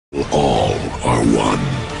All are one.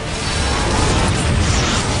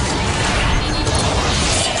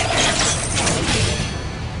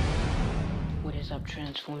 What is up,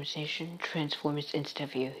 Transformers Nation? TransformersNstuff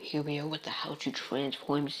here. Here we are with the How to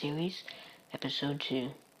Transform series, episode 2.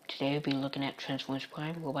 Today we'll be looking at Transformers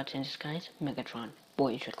Prime, Robots in Disguise, Megatron,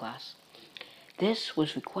 Voyager class. This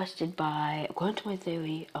was requested by, according to my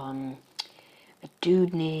theory, a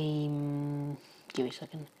dude named, give me a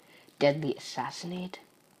second, Deadly Assassinate.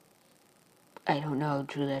 I don't know how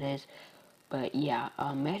true that is, but yeah,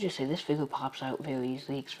 may I just say, this figure pops out very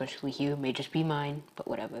easily, especially here. May just be mine, but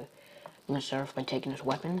whatever. I'm gonna start off by taking his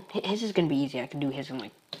weapon. His is gonna be easy. I can do his in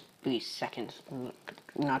like 3 seconds. I'm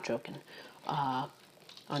not joking.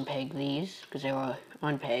 Unpeg these, because they are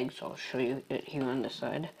unpegged, so I'll show you it here on this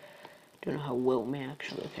side. Don't know how well, man,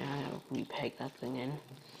 actually, okay, I gotta repeg that thing in.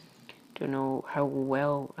 Don't know how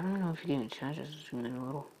well, I don't know if you can change this, zoom in a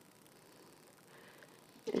little.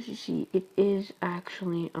 As you see, it is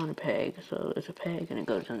actually on a peg, so there's a peg and it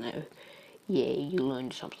goes in there. Yay, you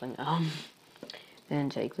learned something. Then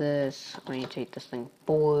take this, I'm gonna take this thing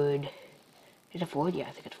forward. Is it forward? Yeah,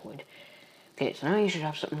 I think it's forward. Okay, so now you should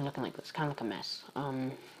have something looking like this, kind of like a mess.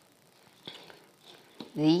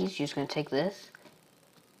 These, you're just gonna take this,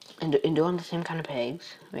 and do on the same kind of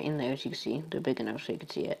pegs, right in there, as you can see. They're big enough so you can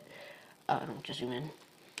see it. I don't have to zoom in.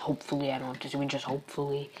 Hopefully, I don't have to zoom in, just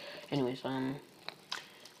hopefully. Anyways,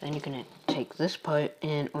 then you're gonna take this part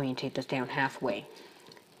and orientate this down halfway.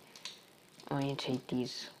 Orientate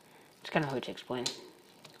these, it's kind of hard to explain.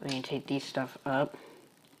 Orientate these stuff up.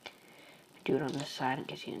 Do it on this side in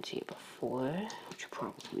case you didn't see it before, which you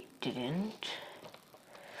probably didn't.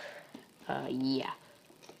 Yeah.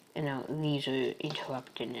 And now these are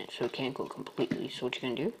interrupting it, so it can't go completely. So what you're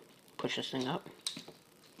gonna do, push this thing up.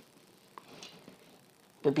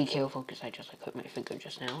 But be careful, because I just hurt my finger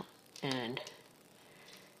just now. And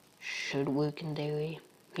should work in theory.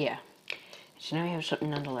 Yeah. So now you have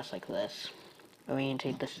something nonetheless like this.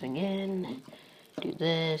 Orientate this thing in, do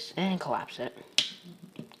this, and collapse it.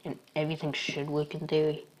 And everything should work in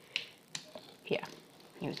theory. Yeah,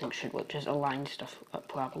 everything should work. Just align stuff up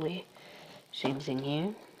properly. Same thing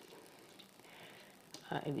here.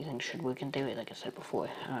 Everything should work in theory, like I said before.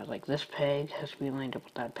 Like this peg has to be lined up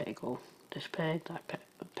with that peg hole. This peg, that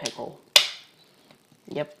peg hole.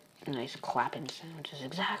 Yep, nice clapping sound is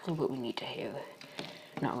exactly what we need to hear.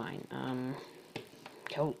 Not lying.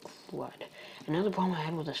 Oh, crud. Another problem I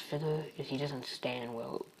had with this figure is he doesn't stand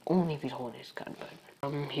well, only if he's holding his gun, but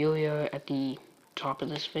here we are at the top of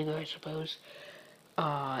this figure, I suppose.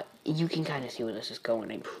 You can kind of see where this is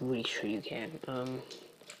going, I'm pretty sure you can.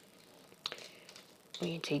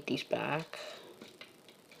 When you take these back,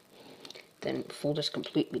 then fold this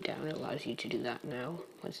completely down. It allows you to do that now,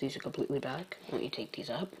 once these are completely back. When you take these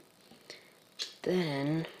up,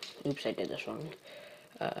 then, oops, I did this wrong.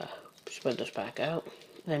 Spread this back out,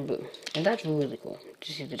 then boom. And that's really cool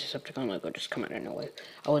to see the Decepticon logo just come out of nowhere.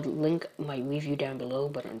 I would link my review down below,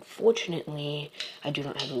 but unfortunately, I do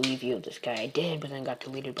not have a review of this guy. I did, but then got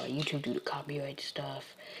deleted by YouTube due to copyright stuff.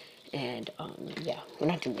 And, yeah, well,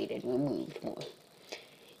 not deleted, removed more.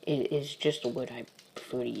 It is just a word I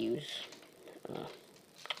prefer to use.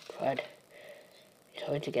 Crud. It's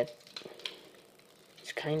hard to get.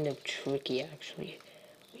 It's kind of tricky, actually.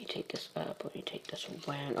 You take this up, or you take this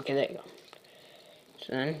around. Okay, there you go.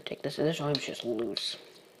 So then, take this. This arm's just loose.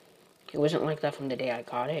 It wasn't like that from the day I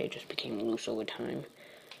got it. It just became loose over time.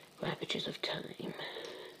 Ravages of time,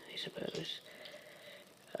 I suppose.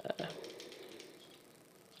 There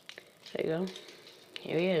you go.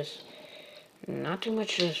 Here he is. Not too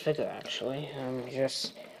much to this figure, actually.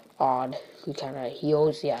 Just odd. He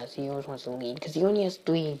always wants to lead, because he only has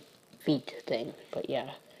 3 feet thing. But yeah.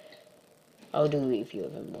 I'll do a review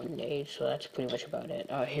of him one day, so that's pretty much about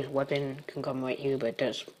it. His weapon can come right here, but it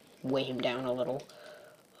does weigh him down a little.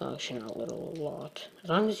 Actually, not a little, a lot. As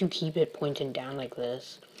long as you keep it pointing down like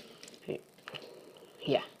this.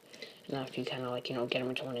 Yeah. And after you kind of, like, you know, get him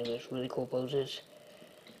into one of those really cool poses.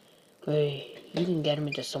 You can get him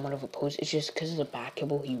into somewhat of a pose. It's just because of the back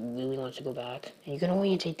kibble, he really wants to go back. And you can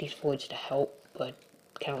orientate these forwards to help, but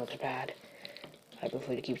kind of looks bad. I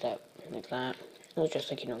prefer to keep that like that. It's just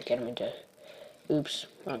like, you know, get him into... Oops,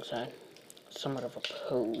 wrong side. Somewhat of a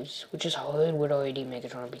pose, which is hard with already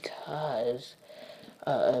Megatron because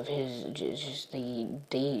of his just the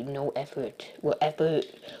no effort. Well, effort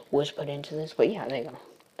was put into this, but yeah, there you go.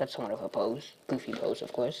 That's somewhat of a pose, goofy pose,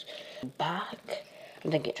 of course. Back,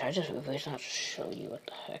 I'm thinking, try just reverse and I'll show you what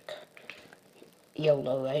the heck.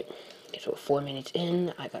 YOLO, right? Okay, so we're 4 minutes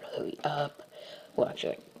in. I gotta hurry up. Well,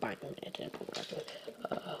 actually, like 5 minutes in, but whatever.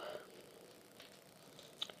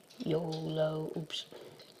 YOLO, oops.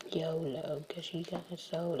 YOLO, cause you got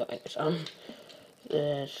solo.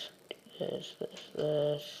 This,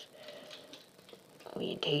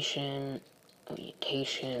 orientation,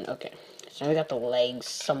 okay. So we got the legs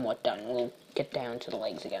somewhat done. We'll get down to the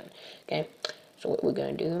legs again, okay? So what we're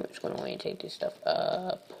gonna do is gonna orientate this stuff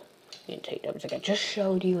up. Orientate up, like I just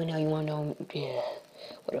showed you, and now you wanna know, yeah,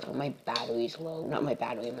 whatever, my battery's low. Not my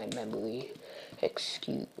battery, my memory.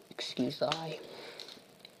 Excuse the eye.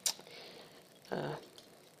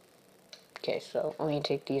 Okay, so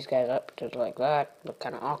orientate these guys up just like that. Look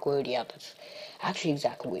kind of awkward. Yeah, that's actually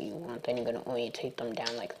exactly what you want. Then you're going to orientate them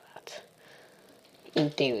down like that. In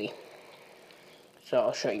theory. So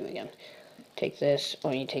I'll show you again. Take this,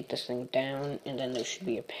 orientate this thing down, and then there should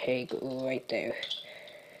be a peg right there.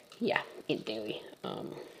 Yeah, in theory.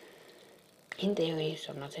 In theory,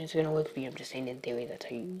 so I'm not saying it's going to work for you. I'm just saying in theory that's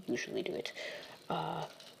how you usually do it. And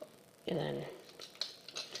then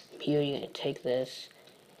here you're going to take this.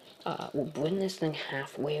 We'll bring this thing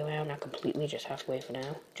halfway around, not completely, just halfway for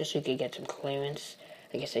now, just so you can get some clearance.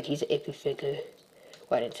 Like I said, he's an iffy figure.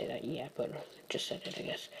 Well, I didn't say that yet, but just said it, I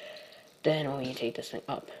guess. Then orientate this thing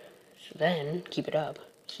up. So then, keep it up,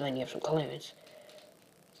 so then you have some clearance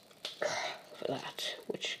for that,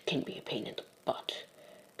 which can be a pain in the butt.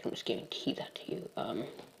 I can just guarantee that to you.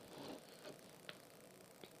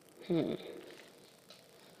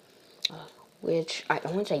 Which, I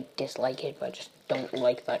wouldn't say dislike it, but I just don't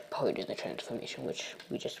like that part of the transformation, which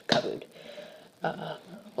we just covered.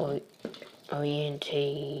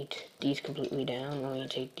 Orientate these completely down,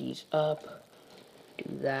 orientate these up, do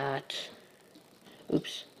that.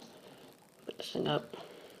 Oops. Put this thing up,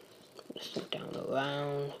 put this thing down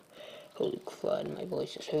around. Holy crud, my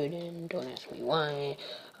voice is hurting, don't ask me why.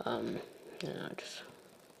 Just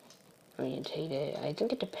orientate it. I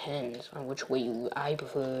think it depends on which way I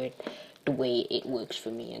prefer it, the way it works for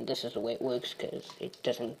me, and this is the way it works because it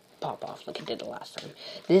doesn't pop off like it did the last time.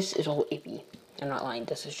 This is all iffy. I'm not lying.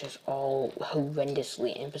 This is just all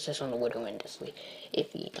horrendously, emphasis on the word horrendously,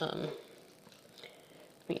 iffy. Let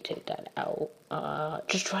me take that out.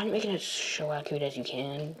 Just try to make it as show accurate as you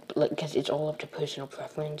can, because it's all up to personal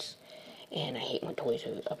preference, and I hate when toys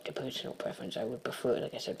are up to personal preference. I would prefer,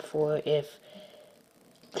 like I said before, if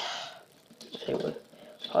they were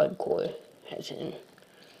hardcore, as in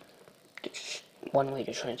just one way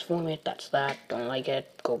to transform it, that's that. Don't like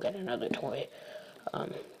it, go get another toy,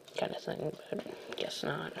 kind of thing, but guess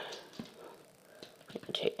not.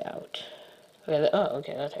 Take out. Okay,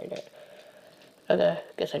 okay, that's how you do it. Okay,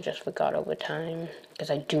 guess I just forgot over time, because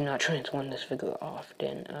I do not transform this figure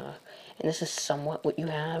often, and this is somewhat what you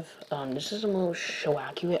have. This is the most show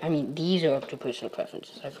accurate. I mean, these are up to personal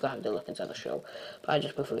preferences. I forgot how they look inside the show, but I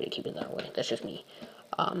just prefer to keep it that way. That's just me.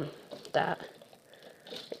 That,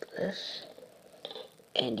 like this,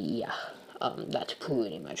 and yeah, that's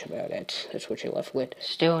pretty much about it. That's what you're left with.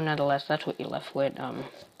 Still, nonetheless, that's what you're left with.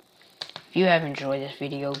 If you have enjoyed this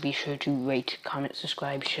video, be sure to rate, comment,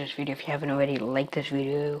 subscribe, share this video. If you haven't already, like this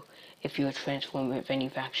video. If you're a Transformer of any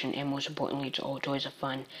faction, and most importantly, it's all toys are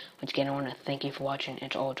fun. Once again, I want to thank you for watching.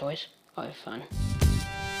 It's all toys are fun.